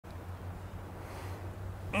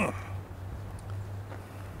Kind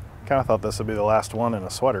of thought this would be the last one in a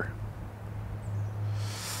sweater.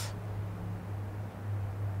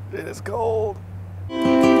 It is cold.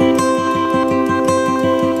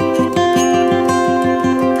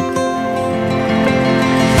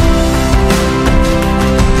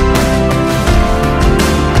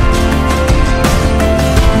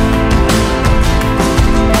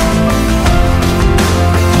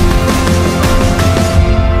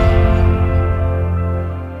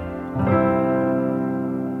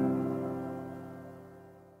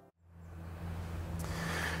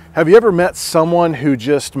 Have you ever met someone who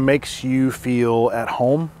just makes you feel at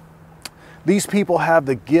home? These people have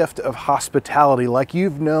the gift of hospitality, like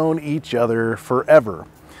you've known each other forever.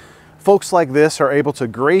 Folks like this are able to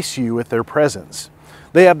grace you with their presence.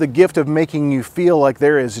 They have the gift of making you feel like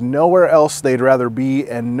there is nowhere else they'd rather be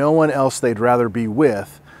and no one else they'd rather be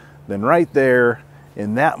with than right there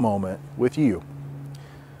in that moment with you.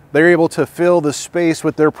 They're able to fill the space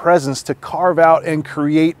with their presence to carve out and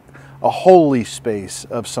create a holy space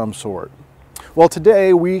of some sort. Well,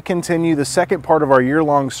 today we continue the second part of our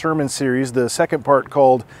year-long sermon series, the second part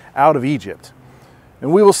called Out of Egypt.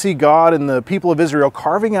 And we will see God and the people of Israel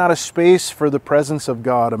carving out a space for the presence of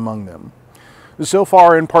God among them. So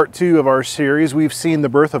far in part 2 of our series, we've seen the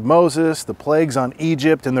birth of Moses, the plagues on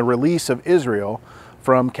Egypt, and the release of Israel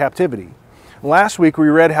from captivity. Last week we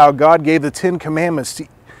read how God gave the 10 Commandments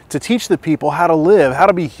to teach the people how to live, how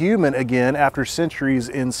to be human again after centuries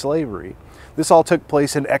in slavery. This all took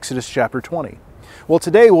place in Exodus chapter 20. Well,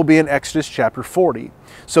 today we'll be in Exodus chapter 40.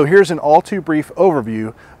 So here's an all too brief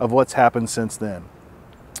overview of what's happened since then.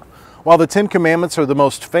 While the 10 Commandments are the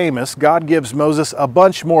most famous, God gives Moses a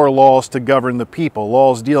bunch more laws to govern the people.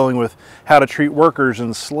 Laws dealing with how to treat workers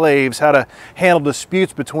and slaves, how to handle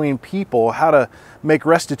disputes between people, how to make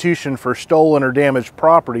restitution for stolen or damaged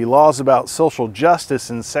property, laws about social justice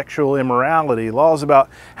and sexual immorality, laws about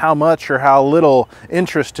how much or how little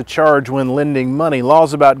interest to charge when lending money,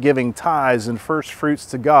 laws about giving tithes and first fruits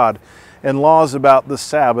to God, and laws about the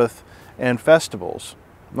Sabbath and festivals.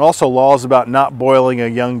 And also laws about not boiling a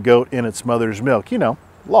young goat in its mother's milk. You know,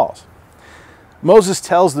 laws. Moses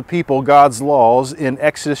tells the people God's laws in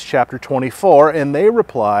Exodus chapter 24, and they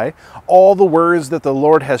reply, "All the words that the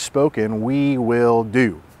Lord has spoken, we will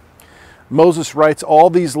do." Moses writes all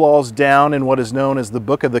these laws down in what is known as the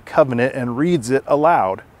Book of the Covenant and reads it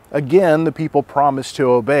aloud. Again, the people promise to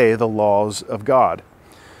obey the laws of God.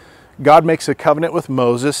 God makes a covenant with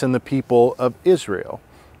Moses and the people of Israel.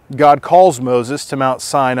 God calls Moses to Mount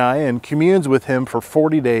Sinai and communes with him for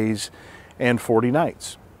 40 days and 40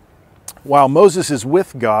 nights. While Moses is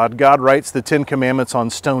with God, God writes the 10 Commandments on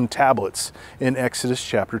stone tablets in Exodus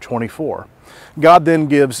chapter 24. God then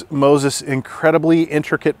gives Moses incredibly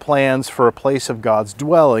intricate plans for a place of God's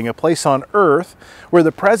dwelling, a place on earth where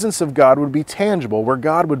the presence of God would be tangible, where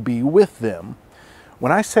God would be with them.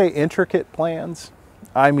 When I say intricate plans,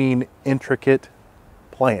 I mean intricate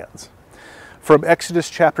plans. From Exodus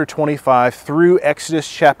chapter 25 through Exodus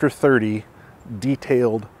chapter 30,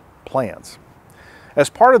 detailed plans.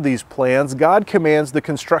 As part of these plans, God commands the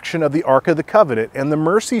construction of the Ark of the Covenant and the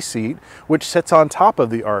mercy seat, which sits on top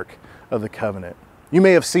of the Ark of the Covenant. You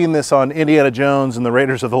may have seen this on Indiana Jones and the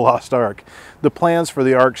Raiders of the Lost Ark. The plans for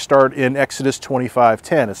the Ark start in Exodus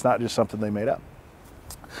 25:10. It's not just something they made up.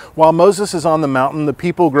 While Moses is on the mountain, the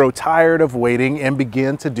people grow tired of waiting and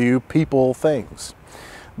begin to do people things.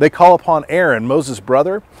 They call upon Aaron, Moses'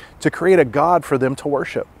 brother, to create a god for them to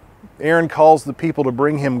worship. Aaron calls the people to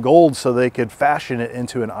bring him gold so they could fashion it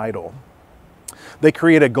into an idol. They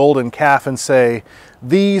create a golden calf and say,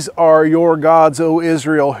 "These are your gods, O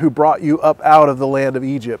Israel, who brought you up out of the land of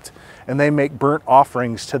Egypt." And they make burnt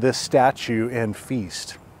offerings to this statue and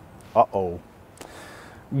feast. Uh-oh.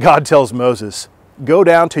 God tells Moses, "Go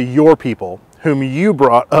down to your people, whom you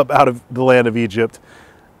brought up out of the land of Egypt.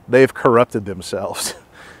 They've corrupted themselves."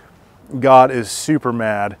 God is super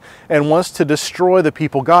mad and wants to destroy the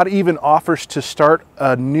people. God even offers to start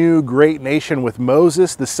a new great nation with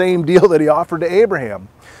Moses, the same deal that he offered to Abraham.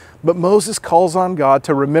 But Moses calls on God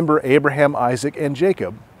to remember Abraham, Isaac, and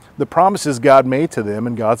Jacob, the promises God made to them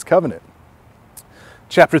in God's covenant.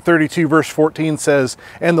 Chapter 32, verse 14 says,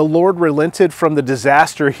 "And the Lord relented from the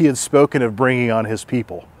disaster he had spoken of bringing on his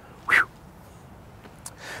people." Whew.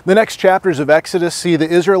 The next chapters of Exodus see the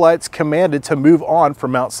Israelites commanded to move on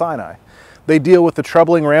from Mount Sinai. They deal with the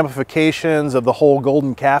troubling ramifications of the whole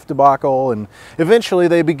golden calf debacle, and eventually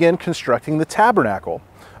they begin constructing the Tabernacle,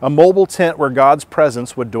 a mobile tent where God's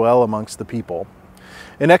presence would dwell amongst the people.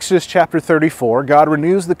 In Exodus chapter 34, God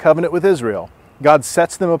renews the covenant with Israel. God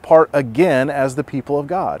sets them apart again as the people of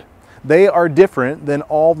God. They are different than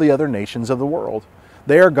all the other nations of the world.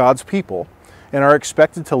 They are God's people and are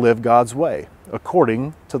expected to live God's way,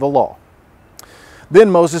 according to the law. Then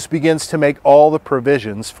Moses begins to make all the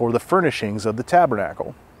provisions for the furnishings of the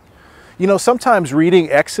tabernacle. You know, sometimes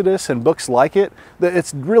reading Exodus and books like it,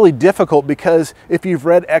 it's really difficult because if you've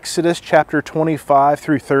read Exodus chapter 25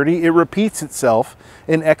 through 30, it repeats itself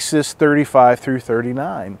in Exodus 35 through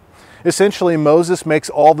 39. Essentially, Moses makes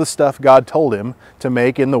all the stuff God told him to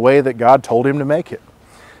make in the way that God told him to make it.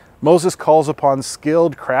 Moses calls upon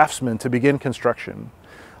skilled craftsmen to begin construction.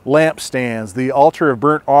 Lampstands, the altar of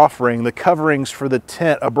burnt offering, the coverings for the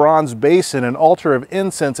tent, a bronze basin, an altar of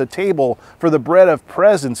incense, a table for the bread of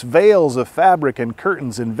presence, veils of fabric and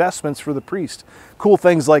curtains and vestments for the priest. Cool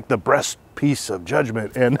things like the breastpiece of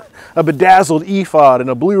judgment and a bedazzled ephod and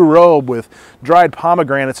a blue robe with dried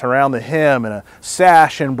pomegranates around the hem and a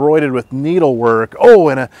sash embroidered with needlework. Oh,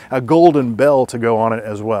 and a golden bell to go on it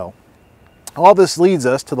as well. All this leads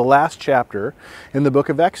us to the last chapter in the book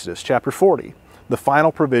of Exodus, chapter 40. The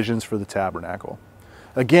final provisions for the tabernacle.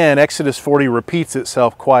 Again, Exodus 40 repeats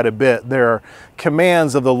itself quite a bit. There are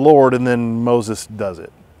commands of the Lord and then Moses does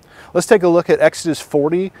it. Let's take a look at Exodus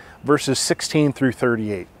 40 verses 16 through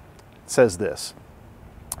 38. It says this: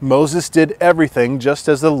 Moses did everything just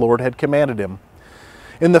as the Lord had commanded him.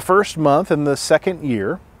 In the first month in the second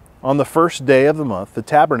year, on the first day of the month, the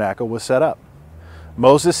tabernacle was set up.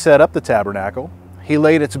 Moses set up the tabernacle. He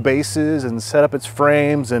laid its bases and set up its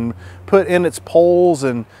frames and put in its poles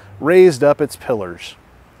and raised up its pillars.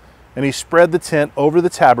 And he spread the tent over the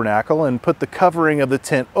tabernacle and put the covering of the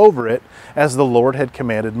tent over it as the Lord had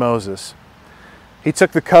commanded Moses. He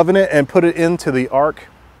took the covenant and put it into the ark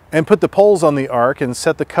and put the poles on the ark and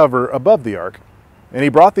set the cover above the ark. And he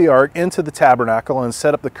brought the ark into the tabernacle and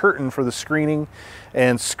set up the curtain for the screening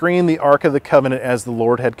and screened the ark of the covenant as the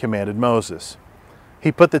Lord had commanded Moses.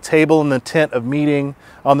 He put the table in the tent of meeting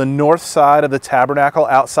on the north side of the tabernacle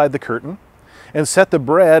outside the curtain and set the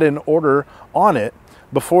bread in order on it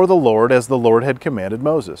before the Lord as the Lord had commanded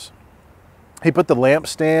Moses. He put the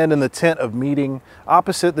lampstand in the tent of meeting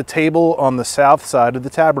opposite the table on the south side of the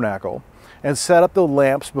tabernacle and set up the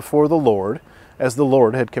lamps before the Lord as the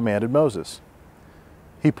Lord had commanded Moses.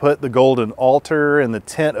 He put the golden altar in the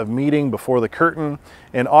tent of meeting before the curtain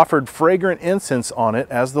and offered fragrant incense on it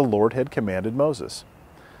as the Lord had commanded Moses.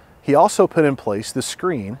 He also put in place the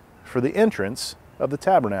screen for the entrance of the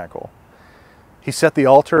tabernacle. He set the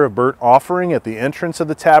altar of burnt offering at the entrance of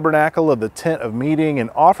the tabernacle of the tent of meeting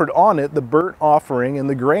and offered on it the burnt offering and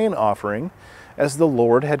the grain offering as the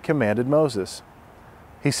Lord had commanded Moses.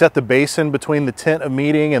 He set the basin between the tent of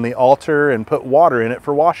meeting and the altar and put water in it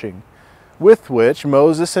for washing, with which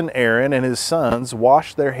Moses and Aaron and his sons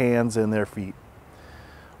washed their hands and their feet.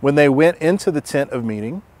 When they went into the tent of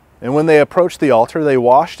meeting, and when they approached the altar, they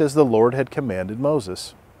washed as the Lord had commanded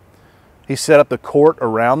Moses. He set up the court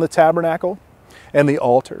around the tabernacle and the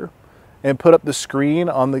altar and put up the screen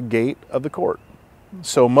on the gate of the court.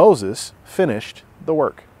 So Moses finished the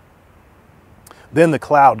work. Then the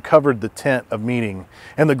cloud covered the tent of meeting,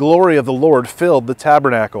 and the glory of the Lord filled the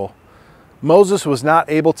tabernacle. Moses was not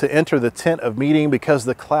able to enter the tent of meeting because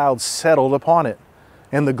the cloud settled upon it,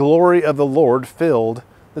 and the glory of the Lord filled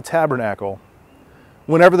the tabernacle.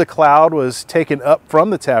 Whenever the cloud was taken up from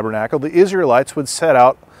the tabernacle, the Israelites would set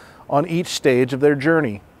out on each stage of their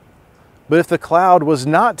journey. But if the cloud was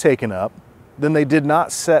not taken up, then they did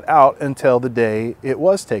not set out until the day it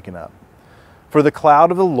was taken up. For the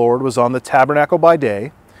cloud of the Lord was on the tabernacle by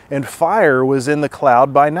day, and fire was in the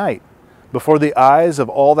cloud by night, before the eyes of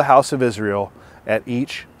all the house of Israel at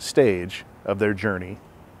each stage of their journey.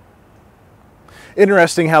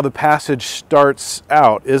 Interesting how the passage starts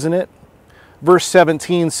out, isn't it? Verse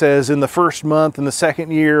 17 says, in the first month, in the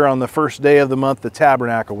second year, on the first day of the month, the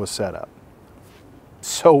tabernacle was set up.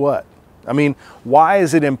 So what? I mean, why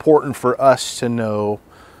is it important for us to know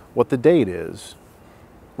what the date is?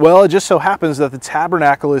 Well, it just so happens that the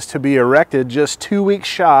tabernacle is to be erected just 2 weeks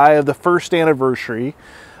shy of the first anniversary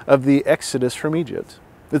of the Exodus from Egypt.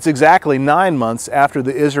 It's exactly 9 months after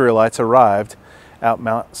the Israelites arrived at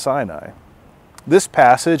Mount Sinai. This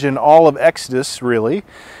passage and all of Exodus, really,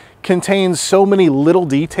 contains so many little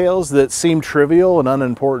details that seem trivial and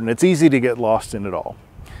unimportant. It's easy to get lost in it all.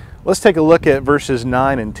 Let's take a look at verses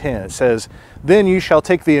 9 and 10. It says, then you shall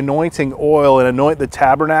take the anointing oil and anoint the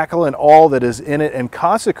tabernacle and all that is in it and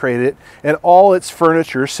consecrate it and all its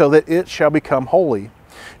furniture so that it shall become holy.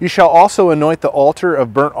 You shall also anoint the altar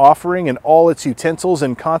of burnt offering and all its utensils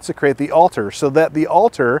and consecrate the altar so that the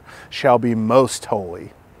altar shall be most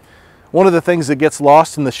holy. One of the things that gets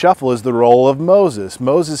lost in the shuffle is the role of Moses.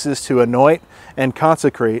 Moses is to anoint and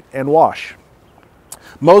consecrate and wash.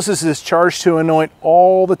 Moses is charged to anoint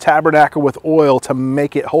all the tabernacle with oil to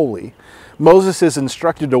make it holy. Moses is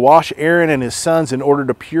instructed to wash Aaron and his sons in order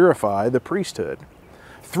to purify the priesthood.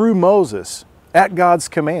 Through Moses, at God's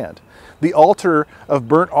command, the altar of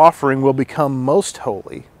burnt offering will become most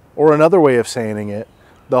holy, or another way of saying it,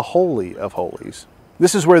 the Holy of Holies.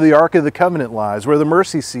 This is where the Ark of the Covenant lies, where the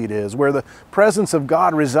mercy seat is, where the presence of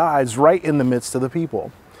God resides right in the midst of the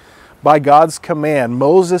people. By God's command,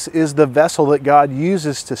 Moses is the vessel that God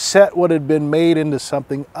uses to set what had been made into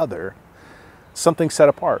something other, something set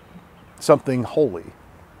apart, something holy.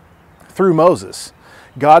 Through Moses,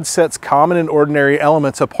 God sets common and ordinary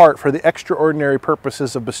elements apart for the extraordinary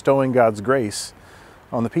purposes of bestowing God's grace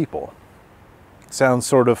on the people. Sounds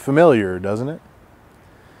sort of familiar, doesn't it?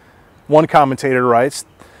 One commentator writes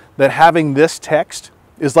that having this text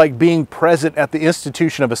is like being present at the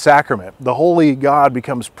institution of a sacrament. The holy God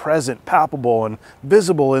becomes present, palpable, and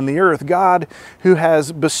visible in the earth. God who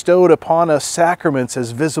has bestowed upon us sacraments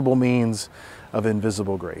as visible means of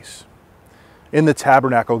invisible grace. In the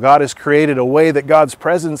tabernacle, God has created a way that God's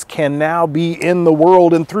presence can now be in the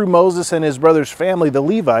world, and through Moses and his brother's family, the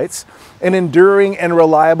Levites, an enduring and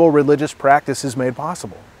reliable religious practice is made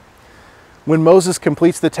possible. When Moses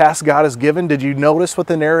completes the task God has given, did you notice what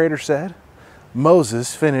the narrator said?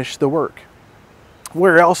 Moses finished the work.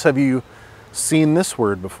 Where else have you seen this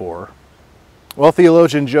word before? Well,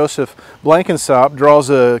 theologian Joseph Blankenship draws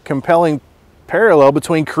a compelling parallel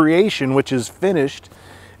between creation, which is finished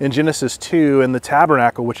in Genesis 2, and the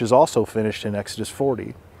tabernacle, which is also finished in Exodus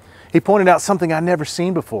 40. He pointed out something I'd never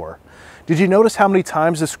seen before. Did you notice how many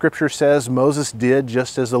times the scripture says Moses did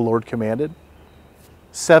just as the Lord commanded?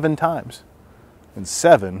 7 times. And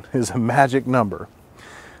 7 is a magic number.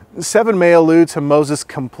 7 may allude to Moses'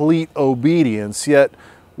 complete obedience, yet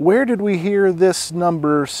where did we hear this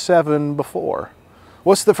number 7 before?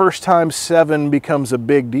 What's the first time 7 becomes a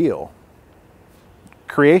big deal?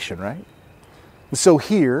 Creation, right? So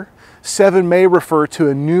here, 7 may refer to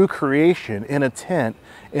a new creation in a tent,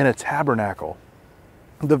 in a tabernacle.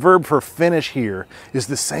 The verb for finish here is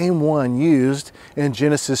the same one used in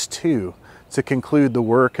Genesis 2 to conclude the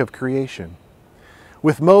work of creation.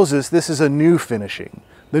 With Moses, this is a new finishing.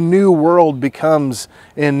 The new world becomes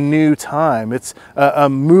in new time. It's a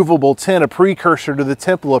movable tent, a precursor to the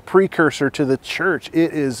temple, a precursor to the church.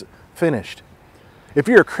 It is finished. If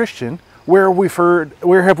you're a Christian, where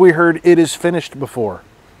have we heard it is finished before?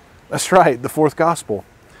 That's right, the 4th gospel.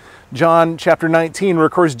 John chapter 19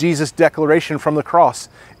 records Jesus' declaration from the cross.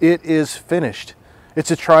 It is finished. It's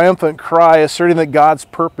a triumphant cry asserting that God's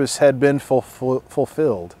purpose had been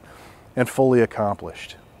fulfilled and fully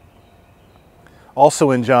accomplished.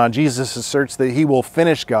 Also in John, Jesus asserts that he will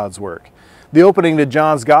finish God's work. The opening to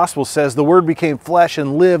John's gospel says, "The Word became flesh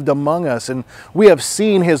and lived among us, and we have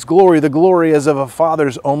seen his glory, the glory as of a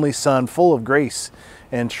Father's only Son, full of grace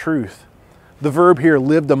and truth." The verb here,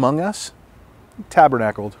 lived among us,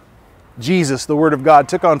 tabernacled. Jesus, the Word of God,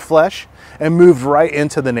 took on flesh and moved right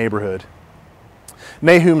into the neighborhood.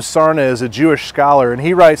 Nahum Sarna is a Jewish scholar, and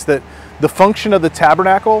he writes that the function of the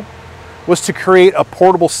tabernacle was to create a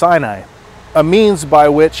portable Sinai, a means by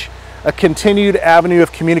which a continued avenue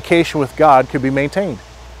of communication with God could be maintained.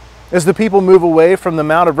 As the people move away from the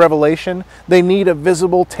Mount of Revelation, they need a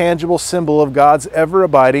visible, tangible symbol of God's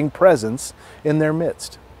ever-abiding presence in their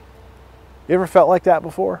midst. You ever felt like that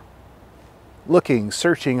before? Looking,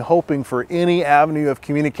 searching, hoping for any avenue of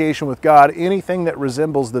communication with God, anything that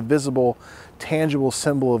resembles the visible, tangible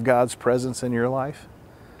symbol of God's presence in your life?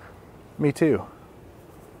 Me too.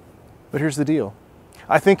 But here's the deal.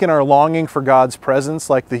 I think in our longing for God's presence,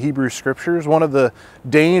 like the Hebrew Scriptures, one of the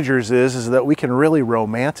dangers is that we can really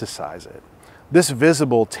romanticize it. This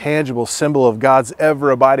visible, tangible symbol of God's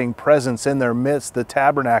ever-abiding presence in their midst, the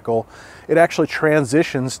tabernacle, it actually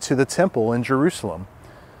transitions to the temple in Jerusalem.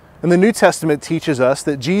 And the New Testament teaches us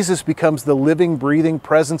that Jesus becomes the living, breathing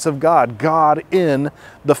presence of God, God in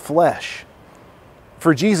the flesh.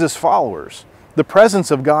 For Jesus' followers, the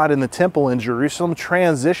presence of God in the temple in Jerusalem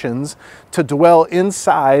transitions to dwell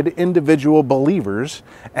inside individual believers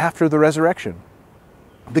after the resurrection.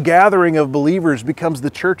 The gathering of believers becomes the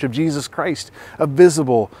church of Jesus Christ, a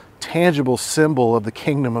visible, tangible symbol of the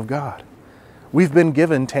kingdom of God. We've been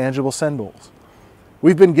given tangible symbols.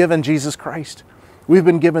 We've been given Jesus Christ. We've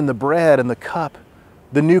been given the bread and the cup,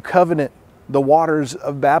 the new covenant, the waters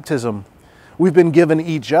of baptism. We've been given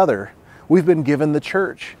each other. We've been given the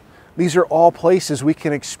church. These are all places we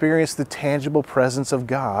can experience the tangible presence of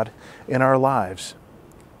God in our lives.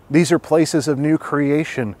 These are places of new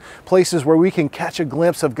creation, places where we can catch a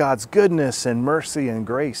glimpse of God's goodness and mercy and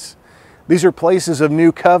grace. These are places of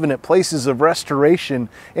new covenant, places of restoration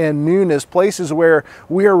and newness, places where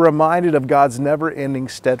we are reminded of God's never-ending,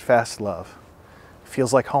 steadfast love. It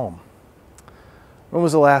feels like home. When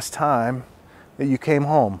was the last time that you came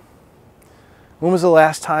home? When was the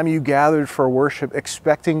last time you gathered for worship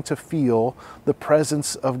expecting to feel the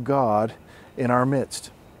presence of God in our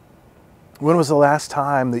midst? When was the last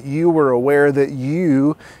time that you were aware that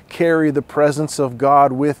you carry the presence of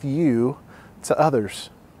God with you to others?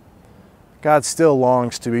 God still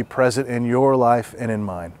longs to be present in your life and in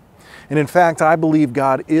mine. And in fact, I believe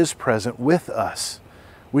God is present with us.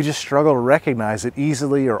 We just struggle to recognize it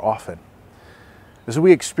easily or often. As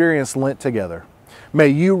we experience Lent together, may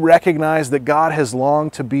you recognize that God has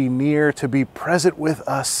longed to be near, to be present with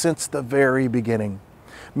us since the very beginning.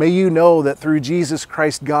 May you know that through Jesus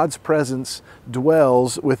Christ, God's presence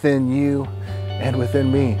dwells within you and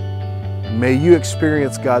within me. May you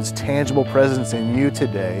experience God's tangible presence in you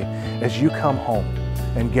today as you come home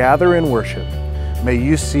and gather in worship. May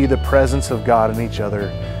you see the presence of God in each other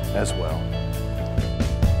as well.